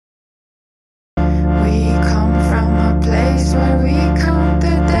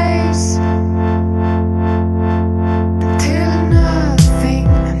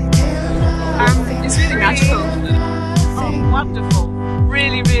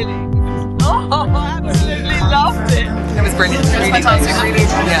brilliant. It was fantastic, really.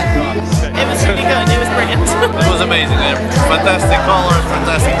 Yeah. It was really good. It was brilliant. It was amazing. Fantastic colours,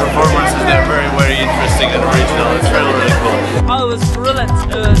 fantastic performances. They're very, very interesting and original. It's really, really cool. Oh, it was brilliant.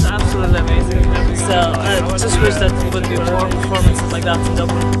 It was absolutely amazing. So I just wish that there would be more performances like that in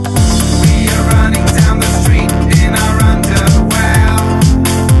Dublin. We are running down the street in our underwear.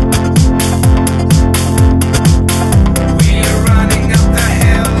 We are running up the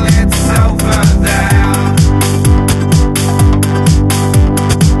hill, it's over there.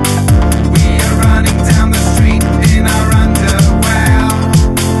 We are running down the street in our underwear.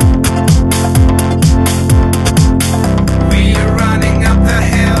 We are running up the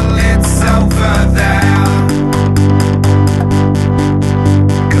hill, it's over there.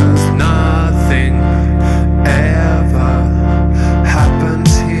 'Cause nothing ever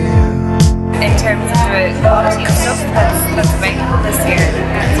happens here. In terms of the quality of stuff that's available this year,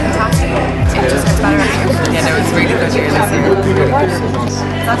 it's fantastic. It just gets better and better. Yeah, no, it's really good year this year. It's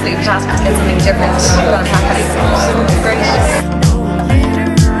absolutely fantastic to get something different that's happening. It's great.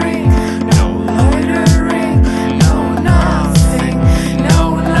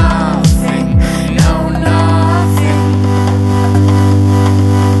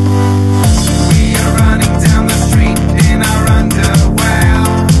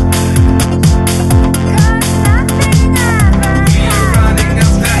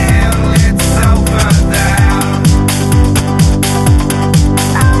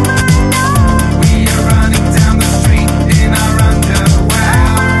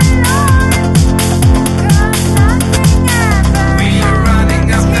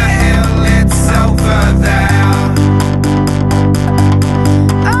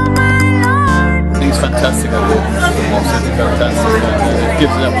 Fantastic, absolutely fantastic, and it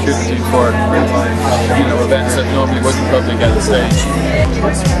gives an opportunity for events that normally wouldn't probably get a stage.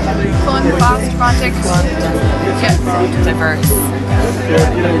 Fun, fast project. Diverse.